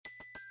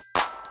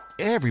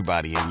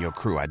Everybody in your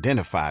crew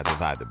identifies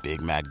as either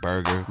Big Mac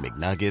Burger,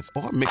 McNuggets,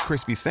 or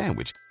McCrispy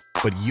Sandwich.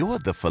 But you're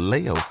the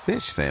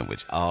Filet-O-Fish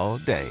Sandwich all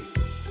day.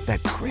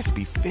 That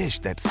crispy fish,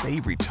 that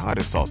savory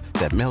tartar sauce,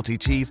 that melty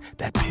cheese,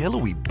 that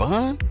pillowy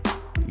bun.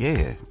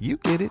 Yeah, you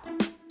get it.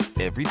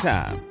 Every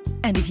time.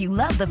 And if you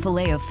love the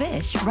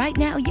Filet-O-Fish, right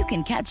now you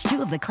can catch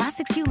two of the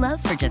classics you love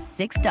for just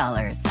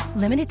 $6.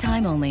 Limited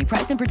time only.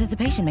 Price and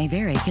participation may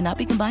vary. Cannot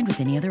be combined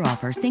with any other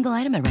offer. Single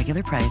item at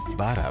regular price.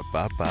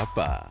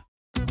 Ba-da-ba-ba-ba.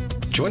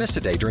 Join us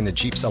today during the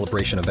Jeep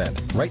Celebration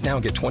event. Right now,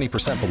 get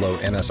 20% below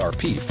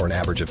MSRP for an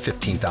average of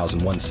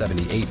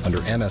 $15,178 under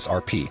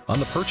MSRP on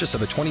the purchase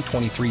of a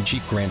 2023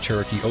 Jeep Grand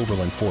Cherokee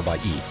Overland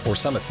 4xE or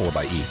Summit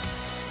 4xE.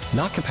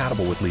 Not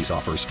compatible with lease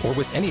offers or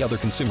with any other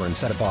consumer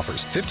incentive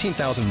offers.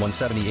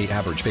 $15,178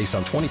 average based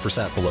on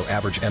 20% below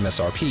average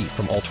MSRP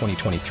from all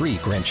 2023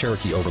 Grand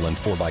Cherokee Overland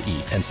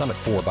 4xE and Summit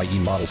 4xE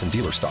models in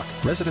dealer stock.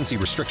 Residency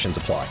restrictions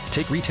apply.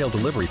 Take retail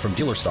delivery from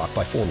dealer stock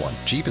by 4/1.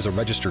 Jeep is a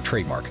registered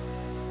trademark.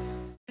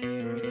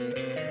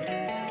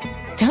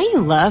 Don't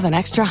you love an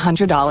extra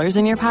 $100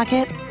 in your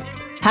pocket?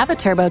 Have a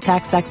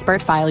TurboTax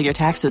expert file your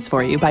taxes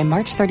for you by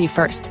March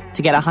 31st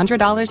to get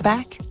 $100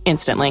 back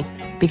instantly.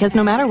 Because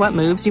no matter what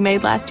moves you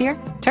made last year,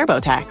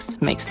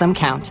 TurboTax makes them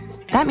count.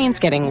 That means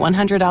getting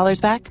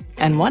 $100 back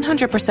and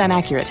 100%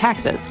 accurate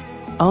taxes,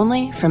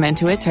 only from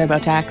Intuit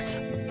TurboTax.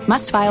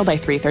 Must file by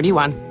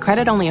 3/31.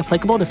 Credit only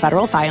applicable to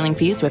federal filing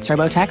fees with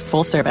TurboTax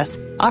full service.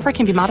 Offer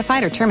can be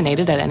modified or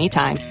terminated at any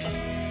time.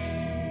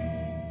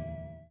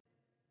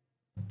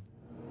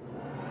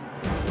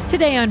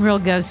 Today on Real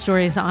Ghost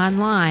Stories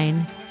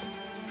Online,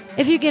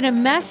 if you get a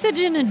message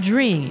in a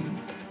dream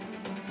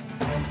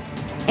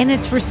and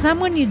it's for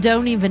someone you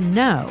don't even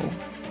know,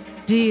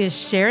 do you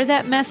share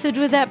that message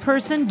with that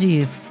person? Do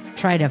you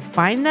try to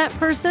find that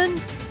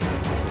person?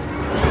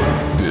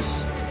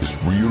 This is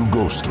Real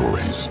Ghost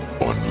Stories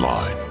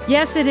Online.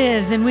 Yes, it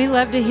is, and we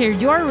love to hear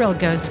your real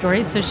ghost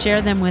stories, so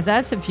share them with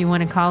us. If you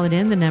want to call it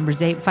in, the number's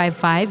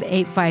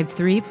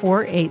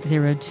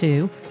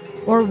 855-853-4802.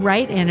 Or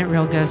write in at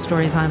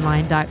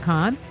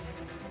realghoststoriesonline.com.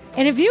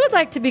 And if you would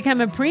like to become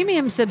a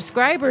premium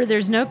subscriber,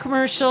 there's no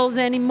commercials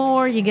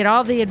anymore. You get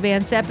all the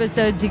advanced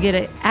episodes. You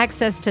get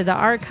access to the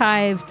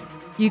archive.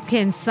 You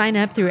can sign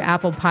up through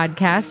Apple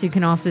Podcasts. You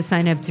can also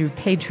sign up through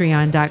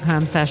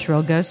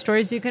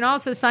patreon.com/realghoststories. You can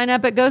also sign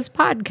up at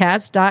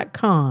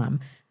ghostpodcast.com.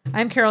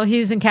 I'm Carol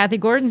Hughes and Kathy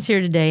Gordon's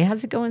here today.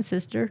 How's it going,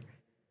 sister?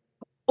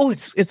 Oh,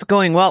 it's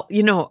going well.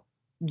 You know,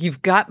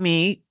 you've got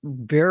me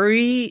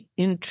very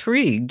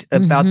intrigued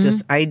about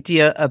this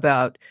idea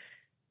about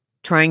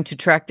trying to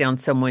track down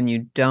someone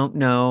you don't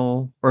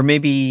know, or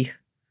maybe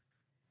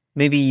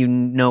you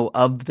know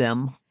of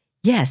them.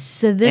 Yes.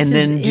 So this and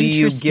then is do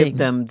you interesting. give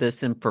them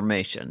this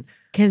information?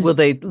 'Cause- Will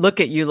they look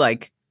at you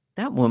like,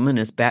 that woman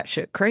is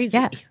batshit crazy?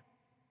 Yeah.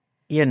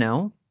 You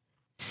know?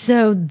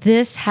 So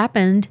this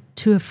happened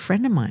to a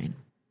friend of mine.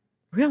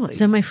 Really?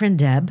 So my friend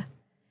Deb,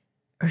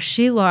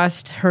 she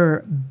lost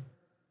her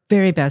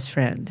very best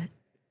friend.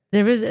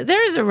 There was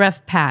a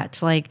rough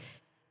patch, like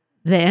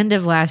the end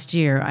of last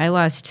year. I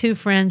lost two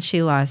friends.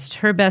 She lost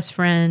her best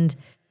friend.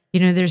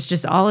 You know, there's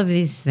just all of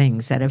these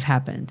things that have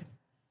happened.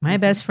 My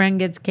best friend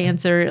gets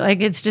cancer.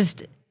 Like, it's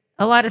just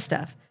a lot of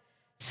stuff.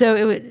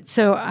 So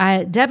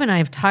Deb and I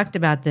have talked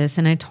about this,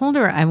 and I told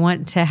her I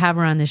want to have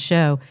her on the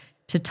show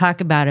to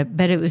talk about it,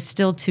 but it was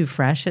still too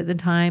fresh at the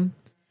time.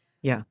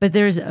 Yeah. But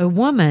there's a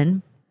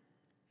woman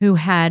who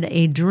had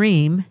a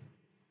dream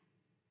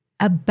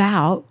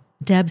about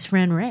Deb's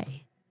friend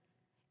Ray.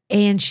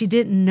 And she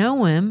didn't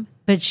know him,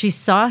 but she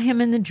saw him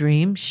in the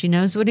dream. She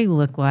knows what he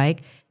looked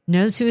like,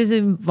 knows who is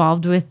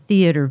involved with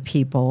theater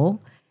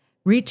people,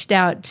 reached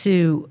out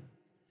to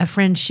a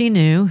friend she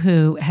knew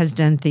who has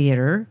done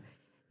theater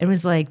and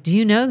was like, do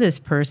you know this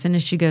person?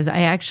 And she goes,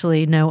 I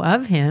actually know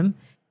of him.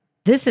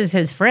 This is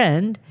his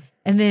friend.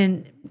 And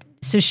then,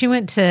 so she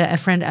went to a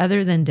friend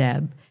other than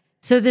Deb.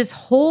 So this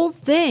whole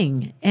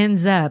thing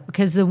ends up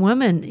because the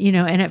woman, you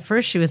know, and at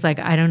first she was like,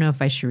 I don't know if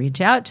I should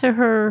reach out to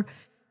her.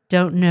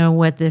 Don't know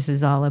what this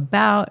is all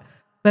about.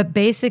 But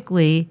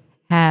basically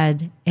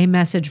had a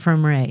message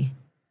from Ray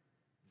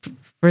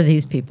for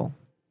these people.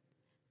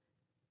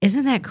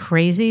 Isn't that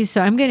crazy?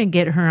 So I'm going to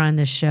get her on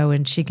the show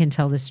and she can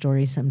tell the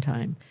story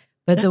sometime.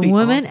 But That'd the be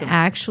woman awesome.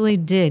 actually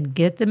did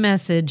get the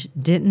message,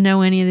 didn't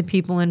know any of the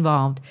people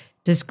involved,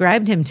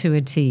 described him to a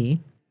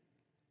T.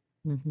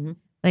 Mm-hmm.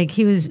 Like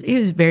he was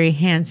very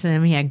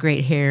handsome. He had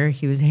great hair.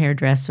 He was a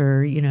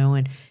hairdresser, you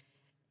know,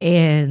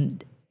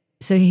 and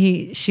so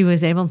she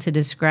was able to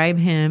describe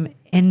him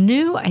and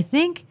knew, I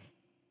think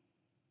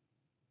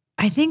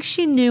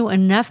she knew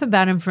enough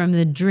about him from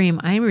the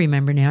dream. I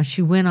remember now,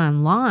 she went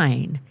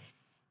online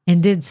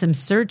and did some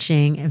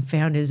searching and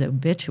found his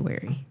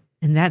obituary.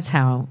 And that's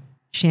how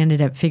she ended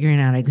up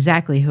figuring out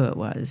exactly who it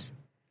was.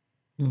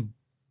 Hmm.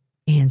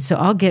 And so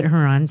I'll get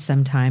her on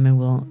sometime and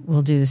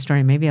we'll do the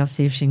story. Maybe I'll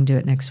see if she can do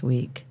it next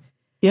week.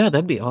 Yeah,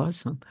 that'd be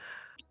awesome.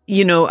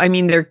 You know, I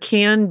mean, there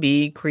can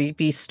be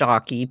creepy,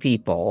 stalky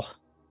people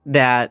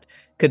that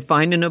could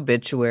find an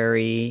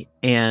obituary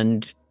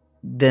and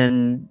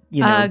then,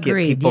 get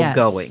Agreed. people Yes.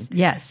 going.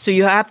 Yes. So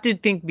you have to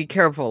be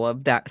careful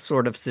of that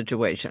sort of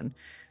situation.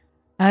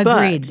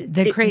 Agreed.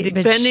 But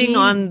depending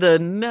on the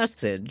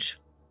message,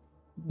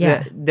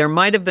 Yeah. there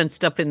might have been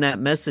stuff in that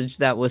message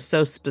that was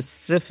so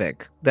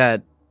specific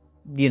that,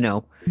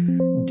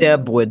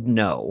 Deb would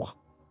know.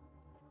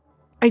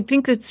 I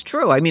think that's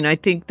true. I mean, I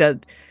think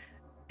that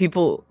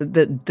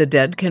the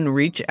dead can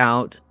reach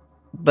out,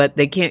 but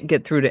they can't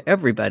get through to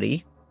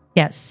everybody.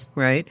 Yes.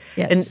 Right?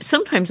 Yes. And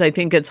sometimes I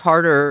think it's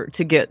harder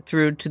to get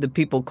through to the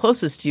people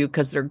closest to you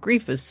because their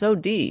grief is so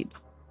deep,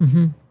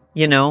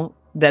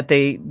 that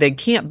they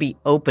can't be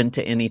open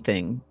to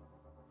anything.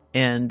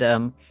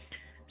 And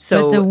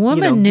so but the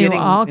woman knew getting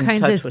all in kinds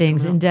touch of with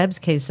things. someone In Deb's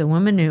case, the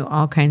woman knew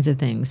all kinds of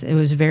things. It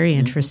was very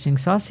interesting.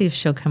 So I'll see if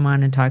she'll come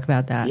on and talk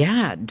about that.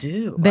 Yeah,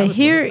 do. But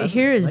here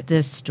is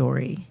this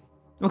story.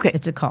 Okay.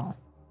 It's a call.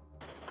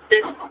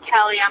 This is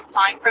Kelly. I'm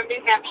calling from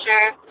New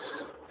Hampshire.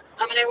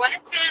 And I wanted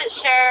to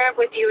share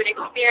with you an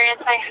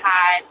experience I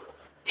had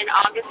in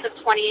August of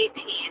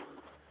 2018.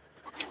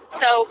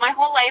 So my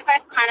whole life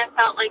I've kind of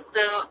felt like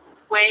the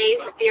way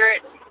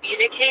spirits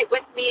communicate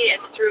with me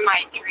is through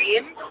my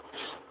dreams.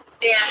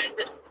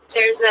 And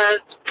there's a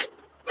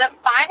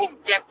defining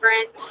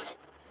difference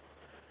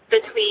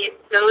between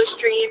those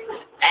dreams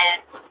and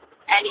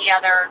any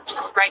other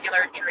just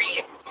regular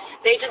dream.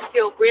 They just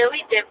feel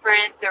really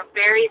different. They're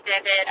very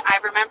vivid. I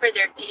remember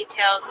their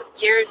details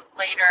years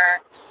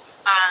later.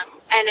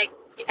 And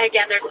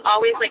again, there's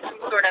always like some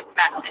sort of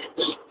message.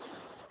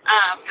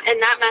 And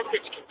that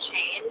message can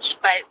change,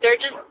 but they're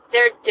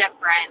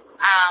different.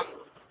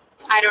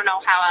 I don't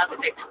know how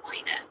else to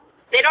explain it.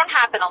 They don't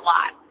happen a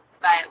lot,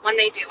 but when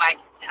they do, I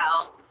can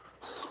tell.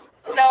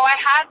 So I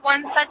had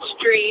one such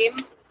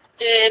dream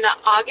in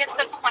August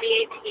of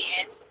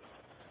 2018.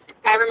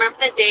 I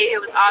remember the date. It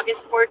was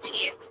August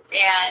 14th,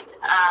 and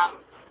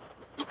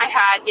I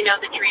had,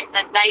 the dream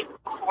the night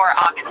before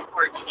August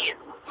 14th.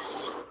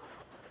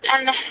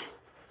 And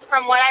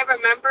from what I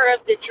remember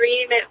of the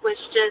dream, it was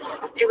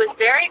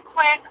very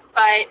quick,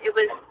 but it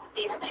was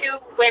these two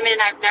women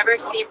I've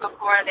never seen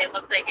before. They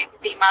looked like it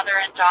could be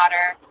mother and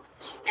daughter.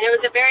 And it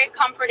was a very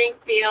comforting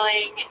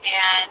feeling,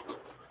 and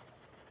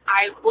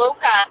I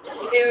woke up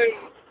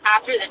soon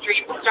after the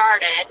dream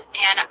started,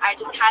 and I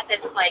just had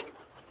this,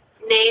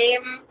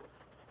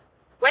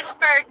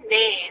 whispered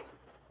name,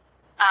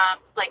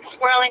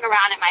 swirling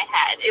around in my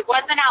head. It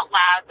wasn't out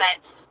loud, but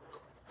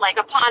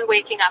upon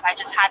waking up, I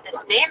just had this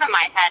name in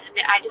my head, and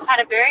I just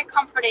had a very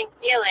comforting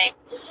feeling.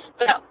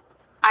 But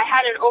I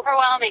had an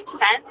overwhelming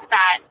sense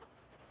that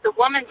the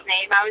woman's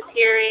name I was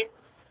hearing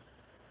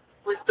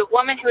was the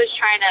woman who was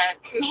trying to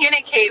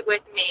communicate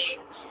with me.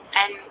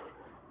 And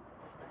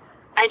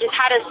I just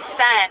had a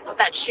sense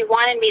that she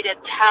wanted me to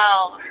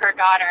tell her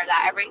daughter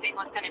that everything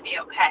was going to be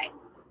okay.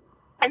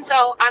 And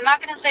so I'm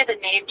not going to say the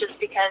name just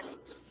because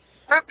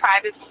for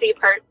privacy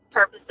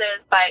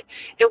purposes, but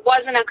it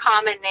wasn't a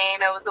common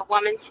name. It was a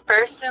woman's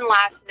first and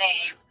last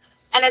name,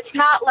 and it's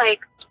not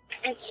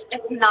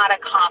a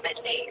common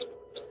name.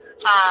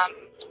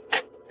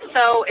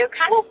 So it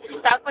kind of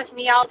stuck with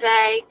me all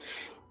day,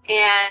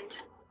 and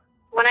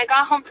when I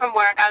got home from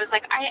work, I was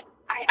like,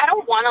 I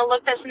don't want to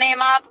look this name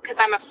up because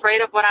I'm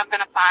afraid of what I'm going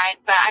to find,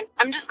 but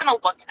I'm just going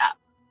to look it up.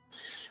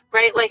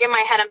 Right? In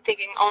my head, I'm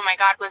thinking, oh my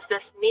God, was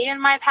this me in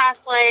my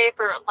past life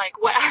or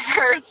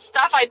whatever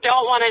stuff I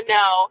don't want to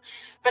know.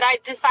 But I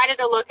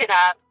decided to look it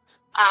up.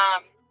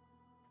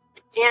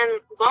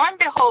 And lo and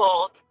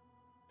behold,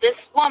 this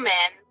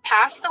woman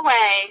passed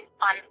away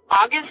on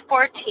August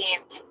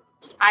 14th,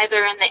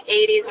 either in the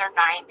 80s or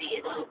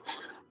 90s.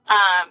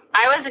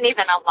 I wasn't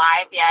even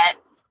alive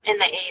yet in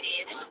the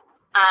 80s.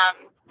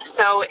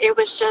 So it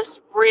was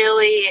just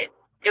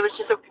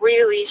a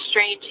really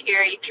strange,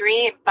 eerie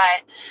dream.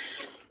 But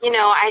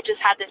I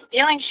just had this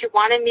feeling she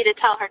wanted me to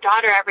tell her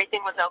daughter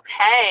everything was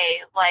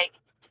okay,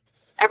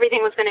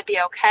 everything was going to be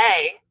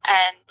okay.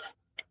 And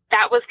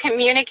that was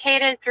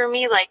communicated through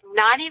me,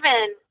 not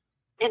even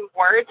in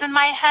words in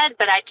my head,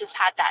 but I just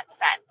had that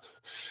sense.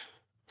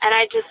 And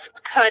I just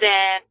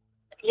couldn't,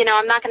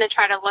 I'm not going to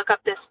try to look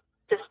up this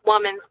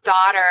woman's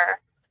daughter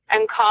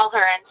and call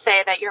her and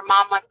say that your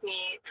mom wants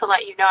me to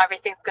let you know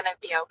everything's going to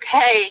be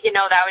okay.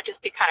 That would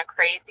just be kind of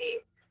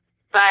crazy.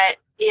 But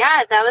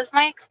yeah, that was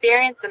my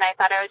experience, and I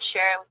thought I would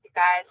share it with you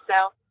guys.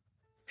 So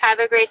have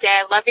a great day.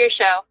 I love your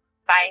show.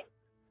 Bye.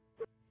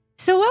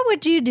 So what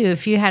would you do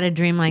if you had a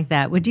dream like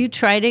that? Would you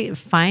try to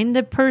find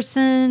the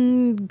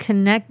person,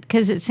 connect?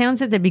 Because it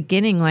sounds at the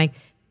beginning like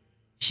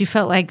she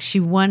felt like she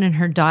wanted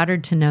her daughter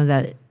to know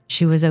that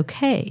she was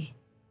okay.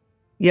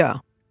 Yeah.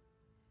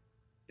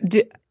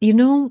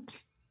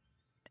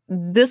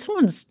 This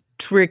one's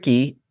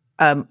tricky.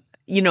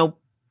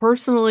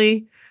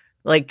 Personally,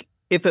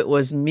 if it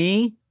was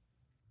me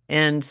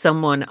and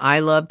someone I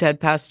loved had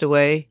passed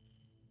away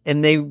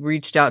and they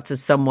reached out to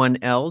someone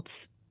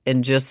else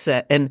and just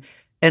said,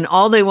 and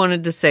all they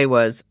wanted to say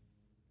was,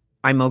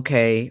 I'm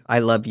okay, I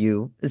love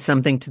you,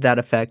 something to that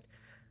effect.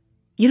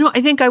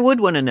 I think I would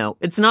want to know.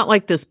 It's not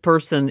like this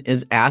person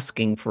is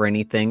asking for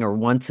anything or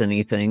wants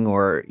anything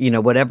or,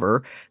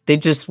 whatever. They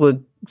just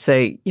would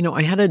say,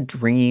 I had a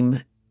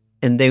dream,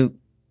 and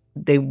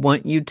they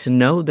want you to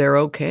know they're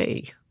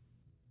okay.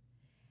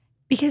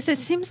 Because it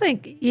seems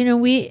like,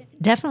 we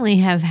definitely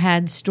have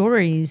had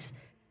stories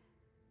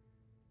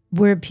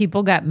where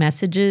people got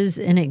messages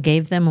and it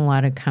gave them a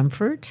lot of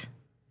comfort.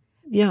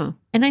 Yeah.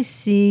 And I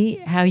see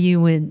how you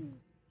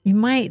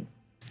might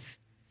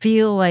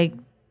feel like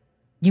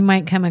you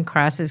might come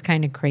across as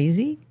kind of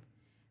crazy,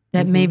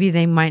 that maybe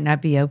they might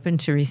not be open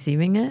to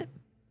receiving it.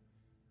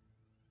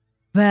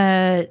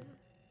 But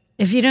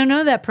if you don't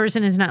know that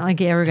person, it's not like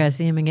you ever got to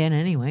see him again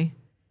anyway.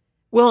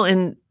 Well,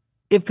 and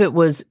if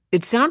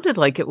it sounded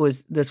like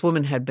this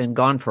woman had been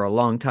gone for a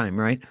long time,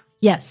 right?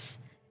 Yes.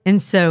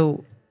 And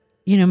so,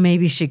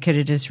 maybe she could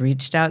have just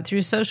reached out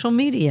through social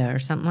media or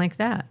something like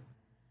that.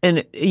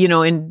 And,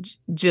 and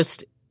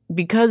just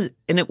because,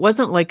 and it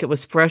wasn't like it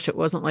was fresh. It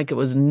wasn't like it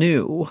was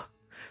new,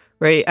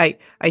 right?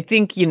 I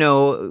think,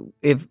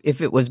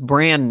 if it was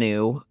brand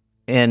new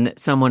and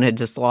someone had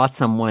just lost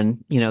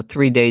someone,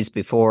 3 days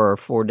before or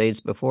 4 days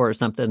before or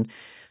something,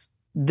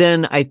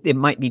 then it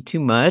might be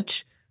too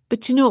much.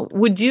 But, how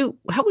would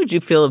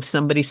you feel if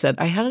somebody said,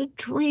 I had a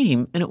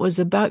dream and it was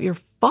about your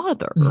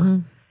father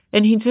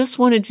and he just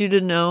wanted you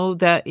to know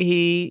that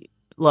he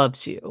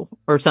loves you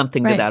or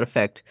something to that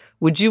effect?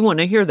 Would you want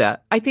to hear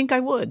that? I think I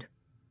would.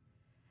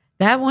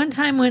 That one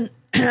time when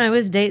I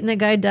was dating the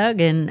guy Doug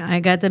and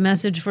I got the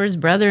message for his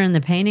brother and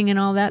the painting and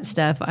all that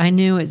stuff, I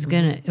knew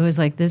it was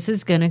like, this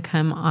is going to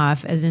come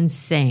off as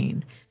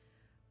insane,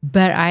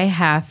 but I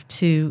have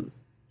to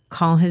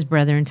call his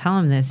brother and tell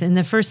him this. And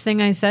the first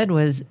thing I said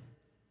was,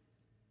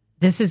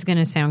 this is going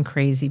to sound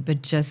crazy,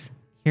 but just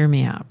hear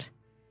me out.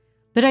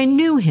 But I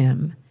knew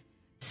him,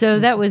 so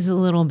that was a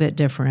little bit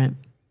different.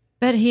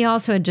 But he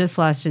also had just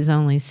lost his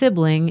only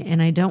sibling,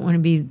 and I don't want to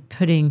be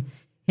putting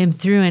him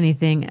through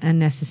anything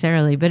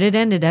unnecessarily. But it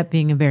ended up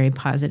being a very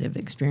positive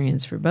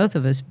experience for both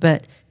of us.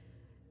 But,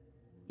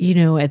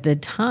 at the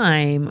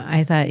time,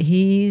 I thought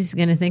he's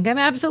going to think I'm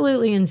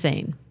absolutely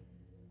insane.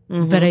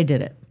 But I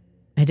did it.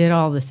 I did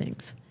all the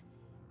things.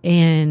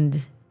 And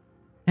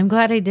I'm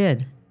glad I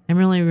did. I'm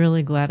really,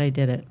 really glad I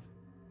did it.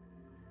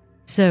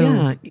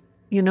 So,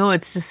 yeah,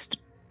 it's just,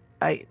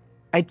 I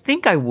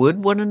think I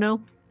would want to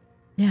know.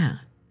 Yeah.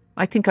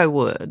 I think I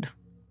would.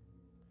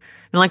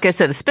 And like I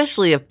said,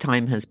 especially if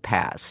time has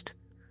passed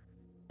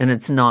and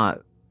it's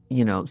not,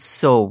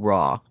 so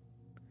raw.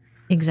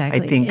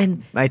 Exactly.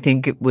 I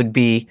think it would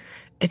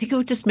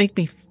just make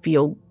me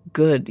feel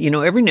good.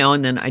 Every now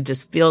and then I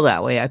just feel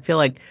that way. I feel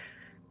like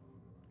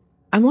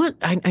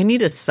I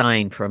need a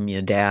sign from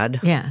you, Dad.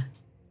 Yeah.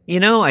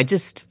 I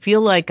just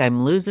feel like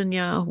I'm losing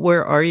you.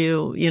 Where are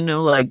you?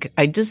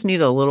 I just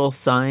need a little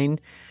sign.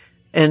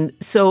 And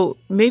so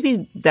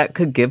maybe that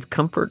could give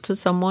comfort to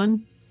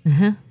someone.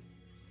 I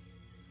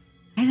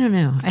don't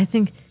know. I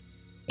think,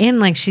 and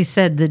like she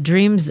said, the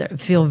dreams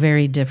feel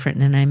very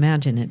different, and I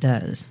imagine it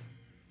does.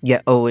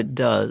 Yeah. Oh, it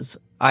does.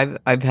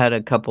 I've had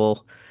a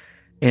couple,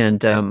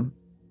 and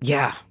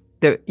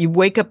you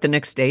wake up the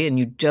next day and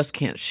you just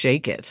can't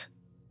shake it.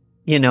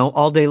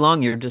 All day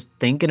long, you're just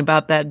thinking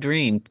about that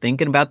dream,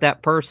 thinking about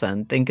that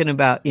person, thinking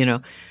about,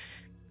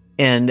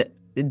 and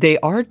they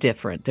are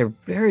different. They're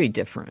very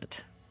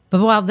different.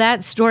 But while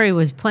that story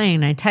was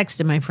playing, I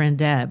texted my friend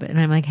Deb, and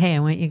I'm like, hey, I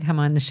want you to come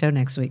on the show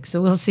next week.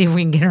 So we'll see if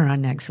we can get her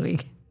on next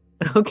week.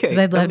 Okay. Because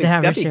I'd love to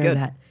have her share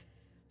that.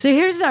 So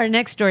here's our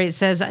next story. It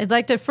says, I'd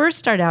like to first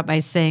start out by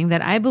saying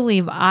that I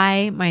believe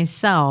I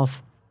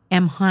myself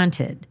am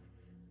haunted.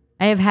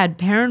 I have had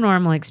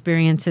paranormal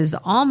experiences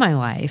all my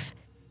life,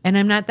 and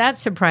I'm not that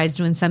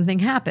surprised when something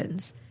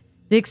happens.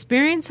 The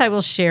experience I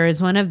will share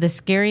is one of the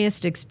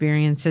scariest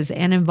experiences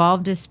and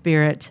involved a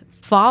spirit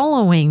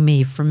following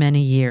me for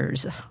many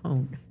years.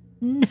 Oh,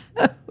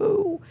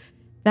 no.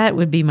 That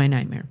would be my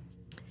nightmare.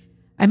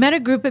 I met a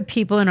group of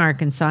people in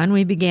Arkansas, and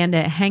we began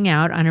to hang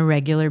out on a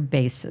regular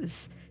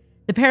basis.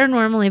 The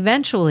paranormal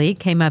eventually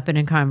came up in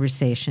a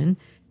conversation,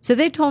 so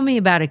they told me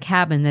about a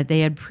cabin that they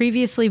had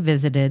previously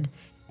visited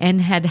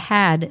and had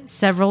had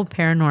several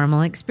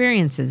paranormal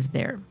experiences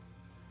there.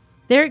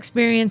 Their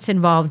experience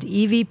involved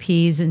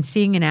EVPs and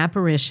seeing an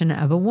apparition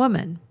of a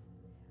woman.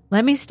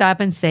 Let me stop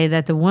and say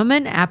that the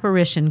woman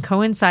apparition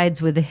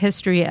coincides with the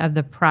history of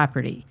the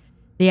property.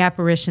 The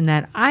apparition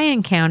that I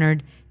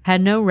encountered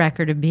had no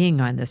record of being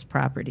on this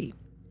property.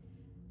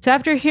 So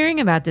after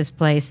hearing about this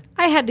place,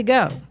 I had to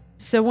go.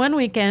 So one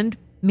weekend,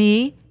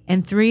 me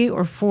and 3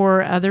 or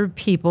 4 other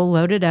people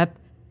loaded up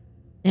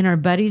in our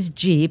buddy's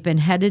Jeep and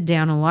headed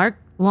down a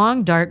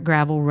long, dark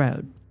gravel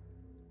road.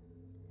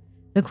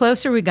 The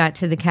closer we got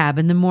to the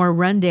cabin, the more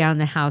rundown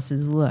the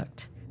houses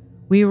looked.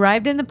 We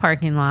arrived in the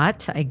parking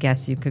lot. I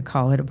guess you could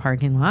call it a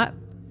parking lot.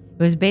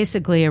 It was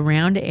basically a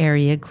round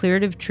area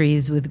cleared of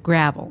trees with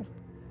gravel.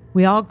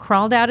 We all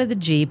crawled out of the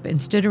Jeep and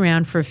stood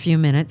around for a few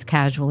minutes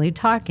casually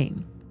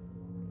talking.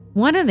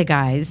 One of the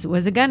guys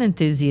was a gun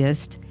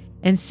enthusiast,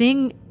 and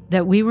seeing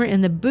that we were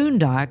in the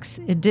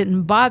boondocks, it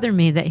didn't bother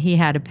me that he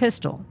had a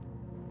pistol.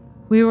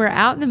 We were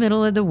out in the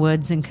middle of the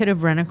woods and could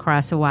have run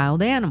across a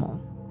wild animal.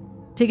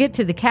 To get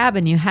to the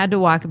cabin, you had to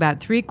walk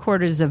about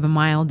 3/4 of a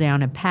mile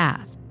down a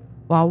path.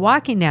 While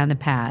walking down the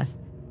path,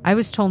 I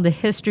was told the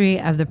history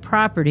of the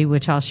property,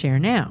 which I'll share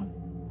now.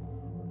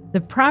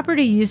 The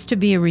property used to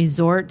be a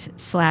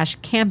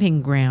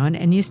resort/camping ground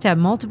and used to have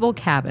multiple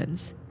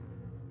cabins.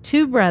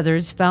 2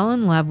 brothers fell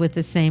in love with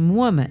the same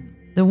woman.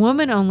 The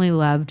woman only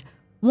loved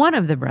one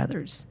of the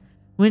brothers.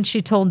 When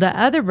she told the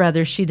other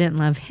brother she didn't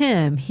love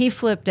him, he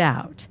flipped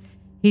out.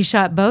 He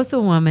shot both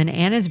the woman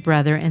and his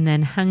brother and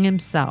then hung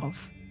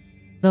himself.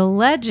 The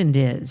legend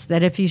is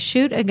that if you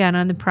shoot a gun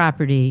on the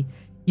property,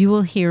 you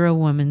will hear a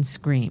woman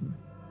scream.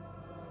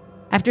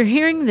 After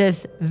hearing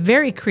this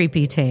very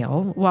creepy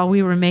tale while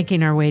we were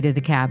making our way to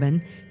the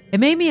cabin, it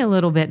made me a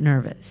little bit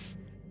nervous.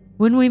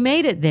 When we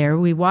made it there,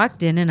 we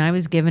walked in and I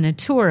was given a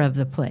tour of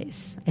the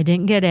place. I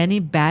didn't get any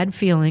bad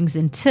feelings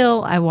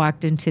until I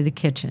walked into the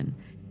kitchen.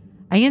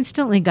 I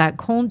instantly got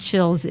cold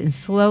chills and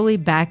slowly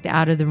backed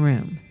out of the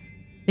room.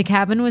 The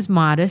cabin was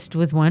modest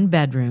with 1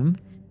 bedroom.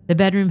 The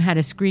bedroom had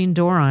a screen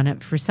door on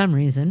it for some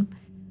reason,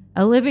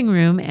 a living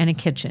room, and a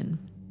kitchen.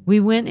 We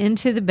went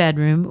into the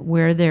bedroom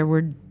where there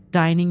were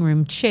dining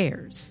room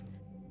chairs.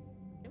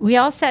 We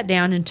all sat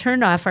down and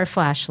turned off our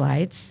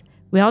flashlights.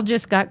 We all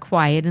just got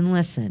quiet and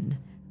listened.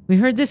 We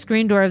heard the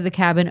screen door of the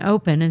cabin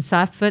open and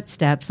soft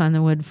footsteps on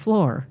the wood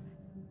floor.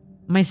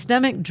 My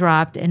stomach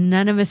dropped and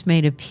none of us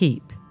made a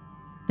peep.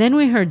 Then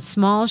we heard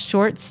small,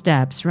 short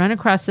steps run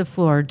across the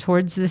floor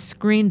towards the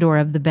screen door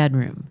of the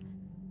bedroom.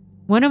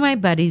 One of my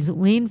buddies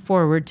leaned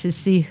forward to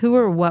see who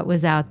or what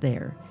was out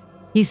there.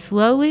 He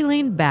slowly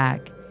leaned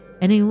back,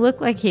 and he looked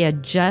like he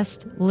had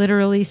just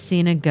literally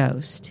seen a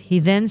ghost. He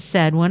then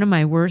said one of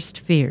my worst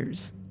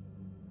fears.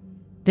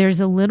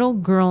 "There's a little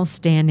girl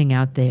standing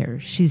out there.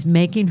 She's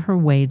making her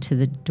way to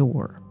the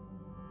door."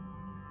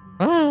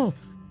 Oh,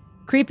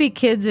 creepy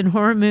kids in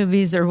horror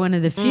movies are one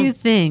of the few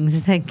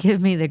things that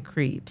give me the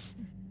creeps.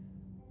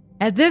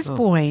 At this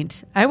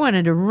point, I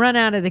wanted to run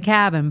out of the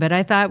cabin, but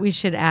I thought we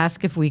should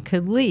ask if we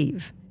could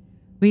leave.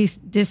 We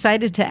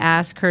decided to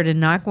ask her to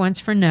knock once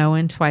for no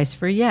and twice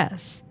for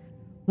yes.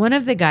 One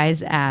of the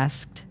guys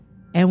asked,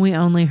 and we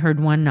only heard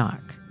 1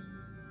 knock.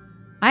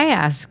 I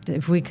asked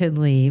if we could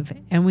leave,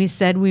 and we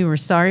said we were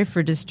sorry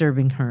for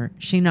disturbing her.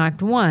 She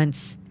knocked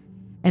once,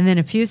 and then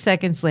a few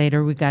seconds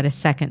later, we got a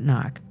second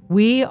knock.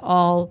 We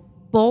all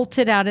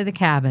bolted out of the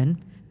cabin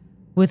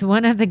with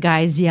one of the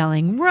guys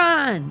yelling,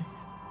 "Run!"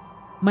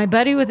 My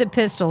buddy with a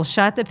pistol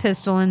shot the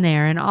pistol in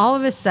there, and all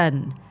of a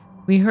sudden,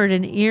 we heard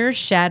an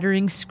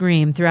ear-shattering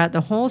scream throughout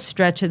the whole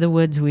stretch of the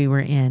woods we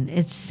were in.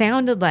 It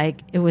sounded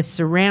like it was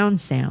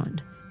surround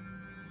sound.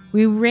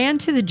 We ran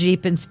to the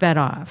Jeep and sped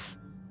off.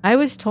 I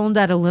was told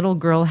that a little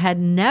girl had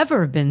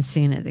never been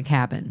seen at the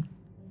cabin.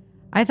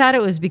 I thought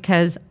it was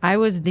because I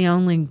was the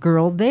only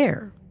girl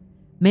there.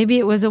 Maybe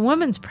it was a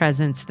woman's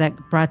presence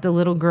that brought the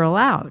little girl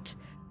out.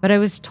 But I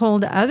was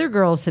told other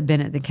girls had been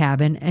at the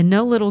cabin and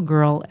no little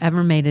girl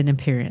ever made an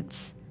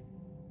appearance.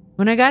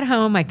 When I got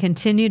home, I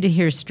continued to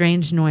hear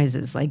strange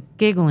noises like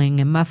giggling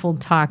and muffled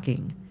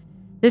talking.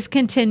 This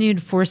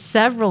continued for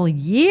several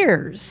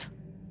years,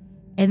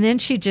 and then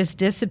she just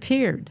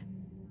disappeared.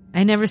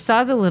 I never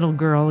saw the little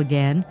girl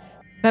again,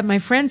 but my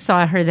friend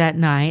saw her that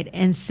night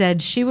and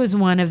said she was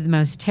one of the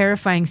most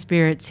terrifying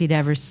spirits he'd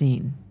ever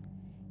seen.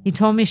 He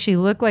told me she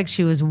looked like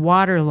she was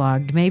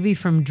waterlogged, maybe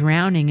from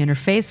drowning, and her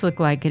face looked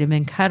like it had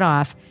been cut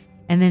off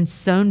and then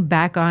sewn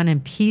back on in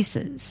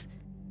pieces.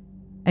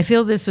 I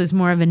feel this was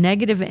more of a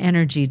negative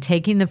energy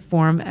taking the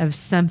form of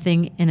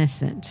something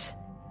innocent.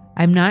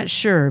 I'm not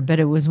sure, but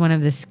it was one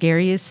of the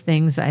scariest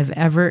things I've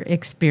ever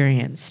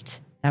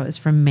experienced. That was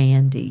from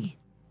Mandy.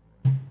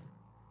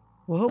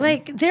 Whoa.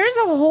 Like, there's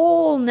a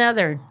whole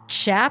nother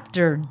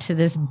chapter to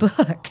this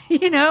book.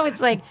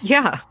 It's like...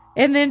 Yeah.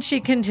 And then she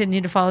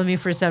continued to follow me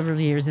for several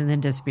years and then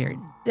disappeared.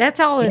 That's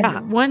all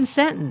in one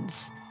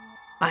sentence.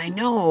 I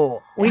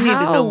know. We need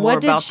to know more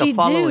about the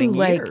following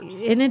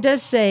years. And it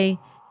does say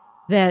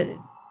that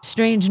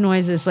strange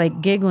noises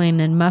like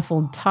giggling and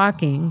muffled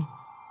talking.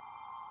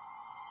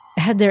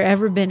 Had there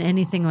ever been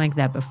anything like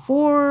that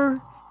before?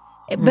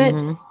 But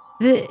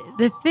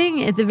the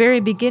thing at the very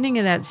beginning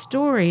of that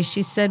story,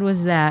 she said,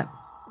 was that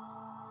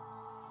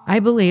I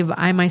believe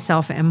I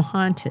myself am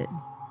haunted.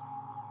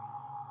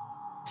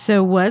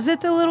 So was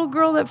it the little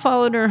girl that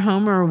followed her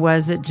home, or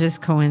was it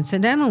just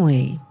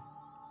coincidentally?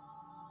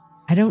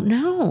 I don't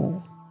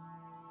know.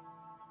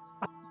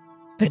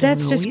 But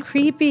that's just either.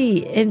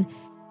 Creepy. And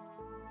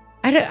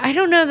I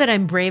don't know that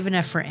I'm brave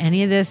enough for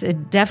any of this.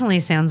 It definitely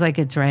sounds like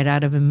it's right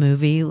out of a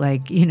movie.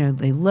 Like,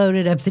 they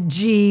loaded up the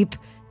Jeep.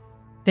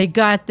 They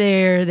got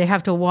there. They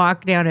have to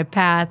walk down a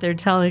path. They're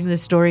telling the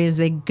story as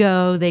they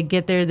go. They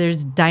get there.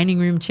 There's dining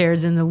room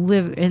chairs in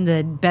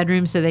the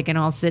bedroom so they can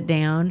all sit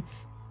down.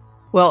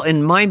 Well,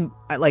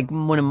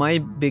 one of my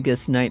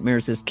biggest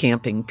nightmares is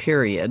camping,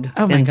 period.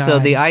 Oh my God. So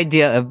the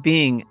idea of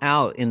being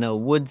out in a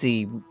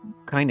woodsy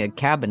kind of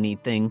cabin-y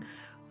thing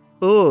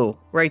ooh,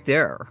 right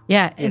there.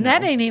 Yeah, and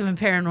that ain't even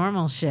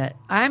paranormal shit.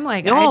 I'm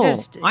like, No,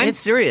 I'm it's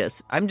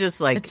serious. I'm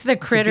just like, it's the to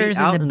be critters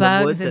out and the in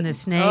bugs woods and the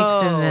snakes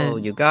oh, and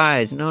the. you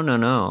guys,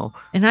 no.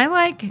 And I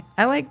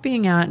like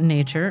being out in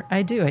nature.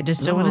 I do. I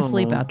just don't want to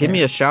sleep out there. Give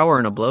me a shower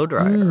and a blow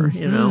dryer.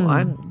 You know,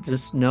 I'm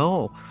just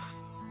no.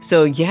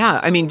 So yeah,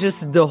 I mean,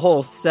 just the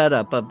whole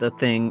setup of the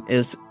thing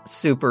is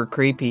super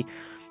creepy.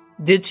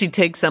 Did she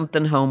take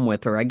something home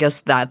with her? I guess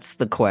that's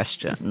the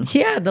question.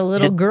 Yeah, the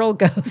little girl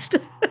ghost.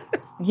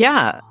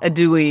 Yeah.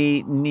 Do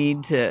we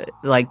need to,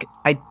 like,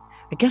 I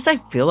guess I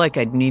feel like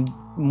I'd need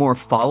more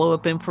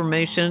follow-up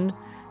information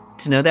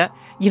to know that.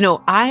 You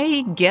know,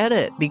 I get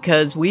it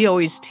because we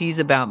always tease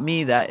about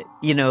me that,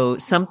 you know,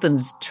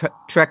 something's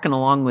trekking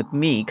along with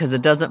me because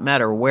it doesn't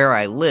matter where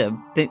I live.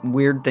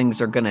 Weird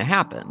things are going to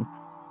happen,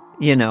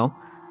 you know?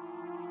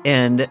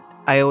 And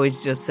I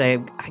always just say,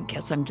 I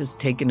guess I'm just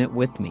taking it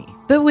with me.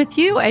 But with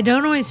you, I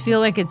don't always feel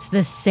like it's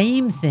the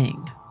same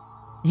thing.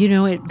 You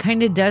know, it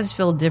kind of does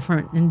feel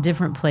different in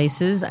different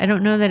places. I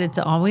don't know that it's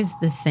always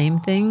the same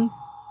thing.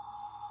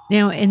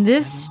 Now, in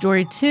this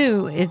story,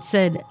 too, it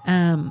said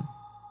that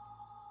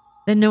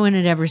no one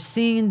had ever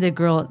seen the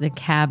girl at the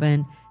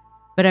cabin.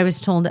 But I was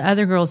told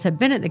other girls had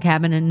been at the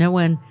cabin and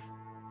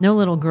no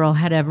little girl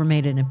had ever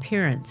made an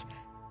appearance.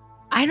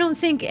 I don't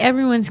think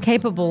everyone's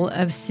capable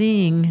of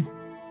seeing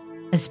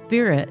a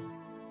spirit.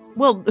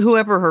 Well,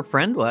 whoever her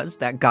friend was,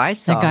 that guy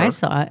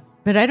saw it.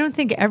 But I don't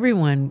think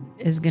everyone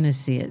is going to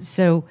see it.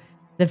 So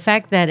the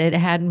fact that it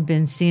hadn't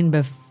been seen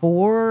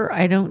before,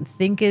 I don't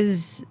think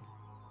is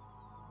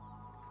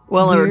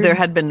well, weird. Or there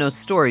had been no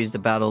stories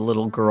about a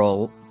little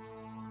girl,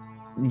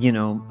 you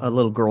know, a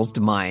little girl's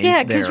demise.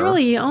 Yeah, because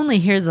really you only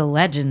hear the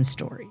legend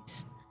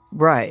stories.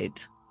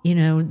 Right. You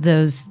know,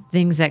 those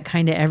things that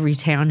kind of every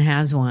town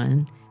has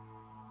one.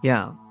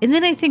 Yeah. And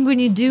then I think when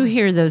you do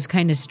hear those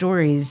kind of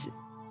stories,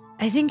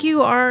 I think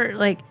you are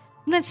like,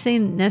 I'm not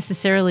saying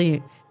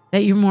necessarily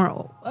that you're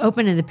more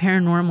open to the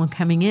paranormal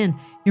coming in.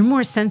 You're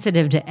more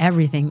sensitive to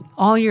everything.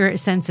 All your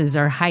senses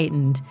are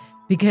heightened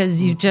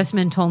because you've just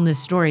been told this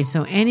story.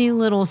 So any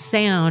little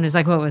sound is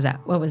like, what was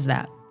that? What was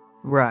that?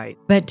 Right.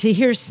 But to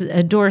hear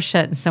a door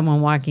shut and someone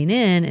walking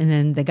in, and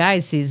then the guy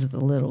sees the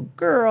little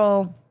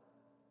girl.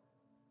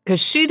 Because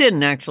she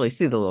didn't actually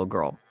see the little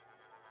girl.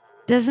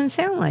 Doesn't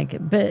sound like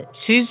it, but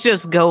she's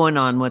just going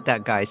on what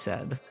that guy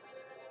said.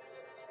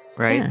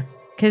 Right? Yeah,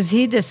 because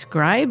he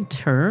described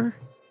her.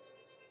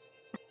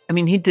 I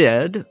mean, he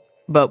did,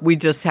 but we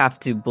just have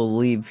to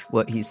believe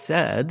what he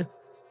said,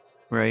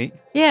 right?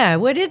 Yeah.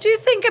 What did you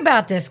think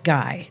about this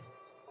guy?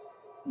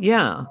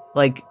 Yeah.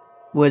 Like,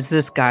 was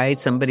this guy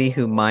somebody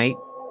who might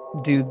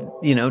do,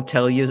 you know,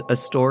 tell you a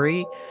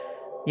story?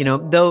 You know,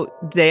 though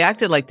they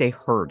acted like they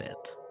heard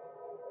it.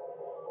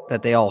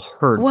 That they all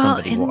heard somebody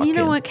walk in. Well, and you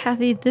know what,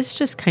 Kathy? This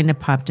just kind of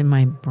popped in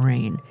my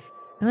brain.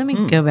 Let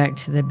me go back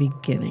to the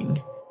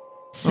beginning.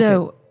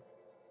 So okay.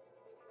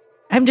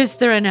 I'm just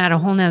throwing out a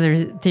whole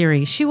nother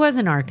theory. She was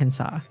in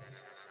Arkansas,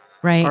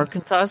 right?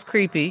 Arkansas is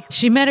creepy.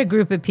 She met a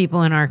group of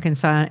people in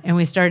Arkansas, and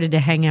we started to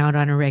hang out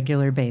on a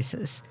regular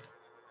basis.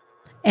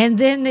 And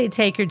then they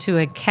take her to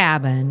a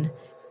cabin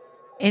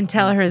and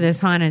tell her this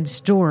haunted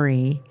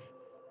story.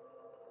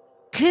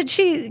 Could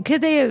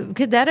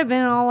that have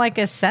been all like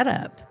a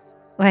setup?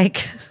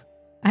 Like,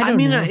 I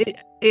mean, know.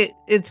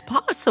 It's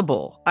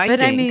possible. I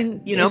think, I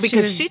mean, you know,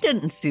 because she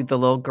didn't see the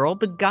little girl.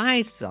 The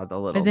guy saw the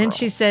little girl. But then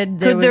she said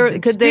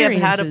could they have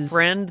had a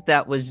friend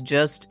that was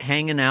just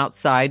hanging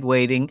outside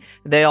waiting?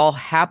 They all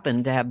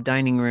happened to have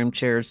dining room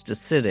chairs to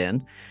sit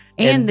in.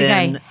 And the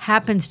guy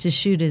happens to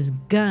shoot his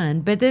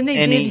gun. But then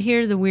they did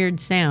hear the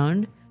weird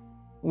sound.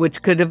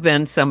 Which could have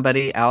been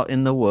somebody out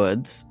in the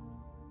woods,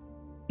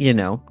 you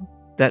know,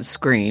 that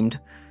screamed.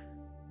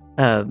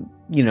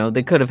 You know,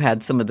 they could have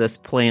had some of this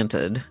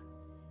planted.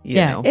 You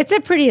know. It's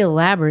a pretty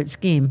elaborate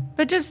scheme,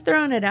 but just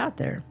throwing it out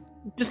there.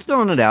 Just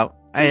throwing it out.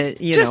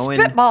 Just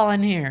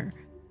spitballing here.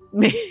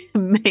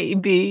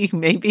 Maybe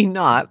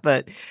not.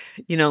 But,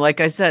 you know,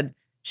 like I said,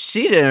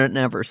 she didn't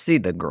ever see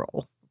the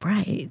girl.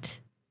 Right.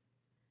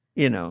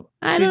 You know,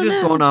 she's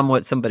just going on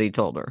what somebody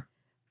told her.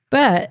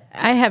 But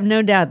I have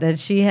no doubt that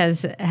she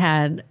has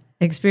had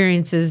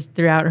experiences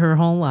throughout her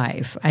whole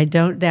life. I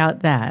don't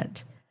doubt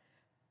that.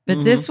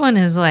 But this one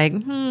is like, I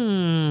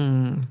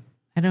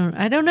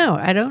don't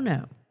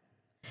know.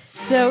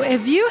 So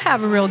if you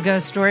have a real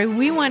ghost story,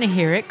 we want to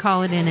hear it.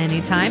 Call it in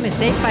anytime.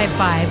 It's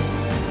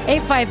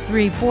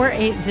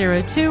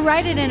 855-853-4802.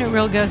 Write it in at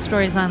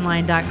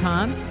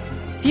realghoststoriesonline.com.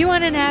 If you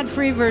want an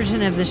ad-free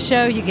version of the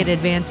show, you get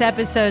advanced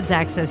episodes,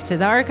 access to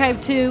the archive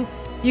too.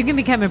 You can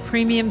become a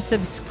premium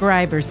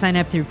subscriber. Sign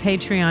up through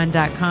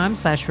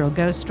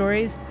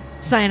patreon.com/realghoststories.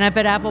 Sign up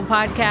at Apple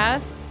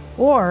Podcasts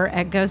or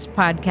at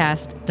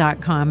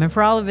ghostpodcast.com. And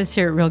for all of us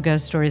here at Real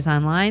Ghost Stories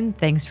Online,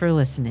 thanks for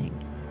listening.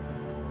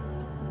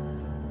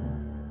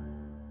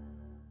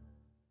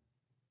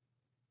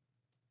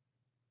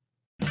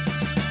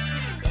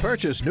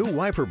 Purchase new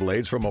wiper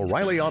blades from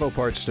O'Reilly Auto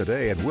Parts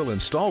today and we'll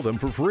install them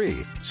for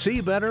free.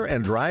 See better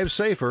and drive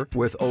safer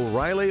with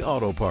O'Reilly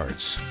Auto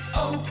Parts.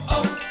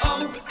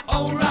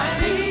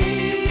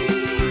 O'Reilly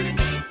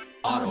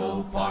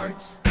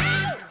Parts.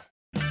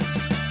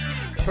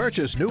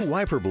 Purchase new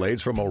wiper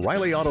blades from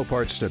O'Reilly Auto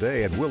Parts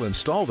today and we'll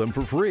install them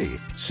for free.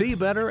 See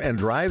better and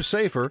drive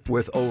safer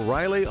with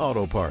O'Reilly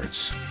Auto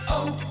Parts.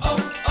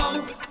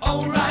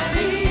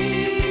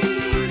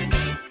 O'Reilly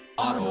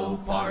Auto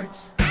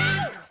Parts.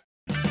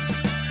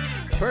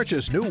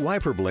 Purchase new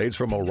wiper blades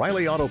from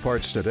O'Reilly Auto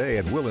Parts today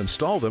and we'll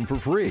install them for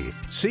free.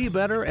 See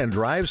better and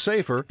drive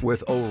safer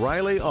with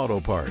O'Reilly Auto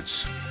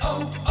Parts.